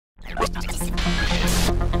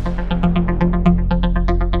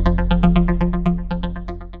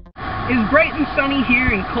sunny here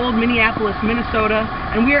in cold Minneapolis, Minnesota,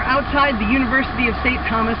 and we are outside the University of St.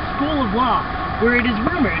 Thomas School of Law, where it is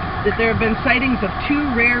rumored that there have been sightings of two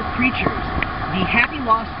rare creatures, the happy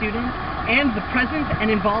law student and the present and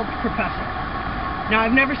involved professor. Now,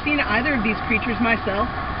 I've never seen either of these creatures myself,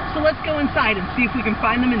 so let's go inside and see if we can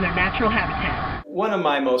find them in their natural habitat. One of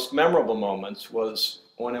my most memorable moments was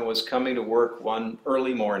when I was coming to work one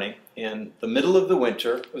early morning in the middle of the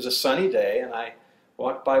winter. It was a sunny day, and I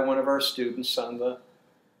walked by one of our students on the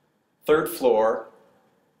third floor,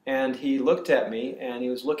 and he looked at me, and he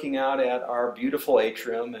was looking out at our beautiful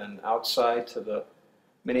atrium and outside to the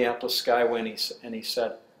Minneapolis skyway, and he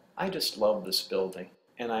said, "I just love this building,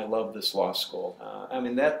 and I love this law school." I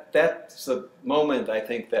mean, that's the moment, I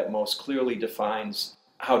think, that most clearly defines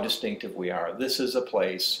how distinctive we are. This is a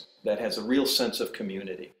place that has a real sense of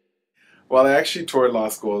community. Well, I actually toured law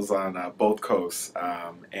schools on both coasts,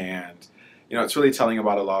 and you know, it's really telling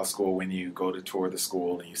about a law school when you go to tour the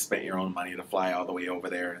school and you spent your own money to fly all the way over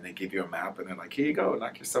there, and they give you a map and they're like, "Here you go,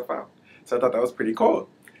 knock yourself out." So I thought that was pretty cool.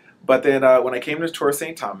 But then when I came to tour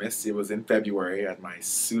St. Thomas, it was in February. I had my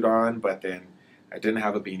suit on, but then I didn't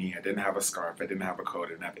have a beanie, I didn't have a scarf, I didn't have a coat, I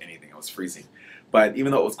didn't have anything. It was freezing. But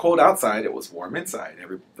even though it was cold outside, it was warm inside.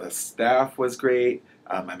 The staff was great.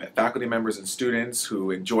 I met faculty members and students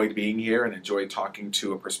who enjoyed being here and enjoyed talking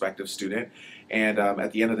to a prospective student. And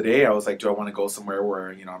at the end of the day, I was like, do I want to go somewhere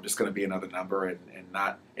where, you know, I'm just going to be another number and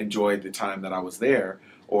not enjoy the time that I was there?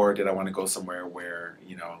 Or did I want to go somewhere where,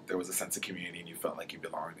 you know, there was a sense of community and you felt like you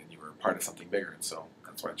belonged and you were part of something bigger? And so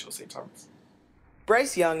that's why I chose St. Thomas.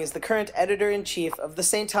 Bryce Young is the current editor-in-chief of the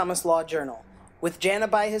St. Thomas Law Journal. With Jana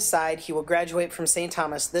by his side, he will graduate from St.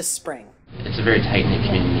 Thomas this spring. It's a very tight-knit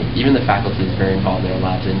community. Even the faculty is very involved. They're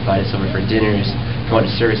allowed to invite us over for dinners, go on to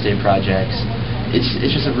service day projects.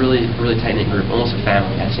 It's just a really tight-knit group, almost a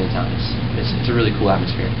family at St. Thomas. It's a really cool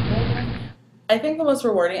atmosphere. I think the most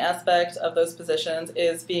rewarding aspect of those positions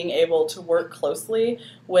is being able to work closely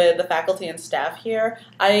with the faculty and staff here.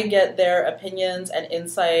 I get their opinions and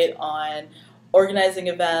insight on organizing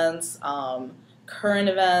events, current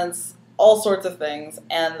events, all sorts of things,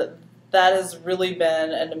 and that has really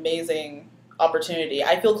been an amazing opportunity.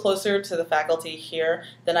 I feel closer to the faculty here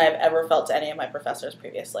than I have ever felt to any of my professors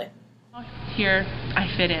previously. Here, I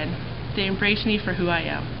fit in. They embrace me for who I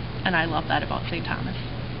am, and I love that about St. Thomas.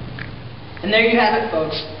 And there you have it,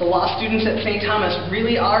 folks. The law students at St. Thomas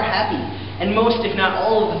really are happy, and most, if not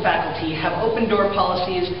all, of the faculty have open-door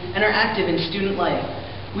policies and are active in student life.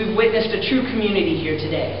 We've witnessed a true community here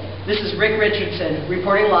today. This is Richardson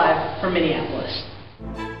reporting live from Minneapolis.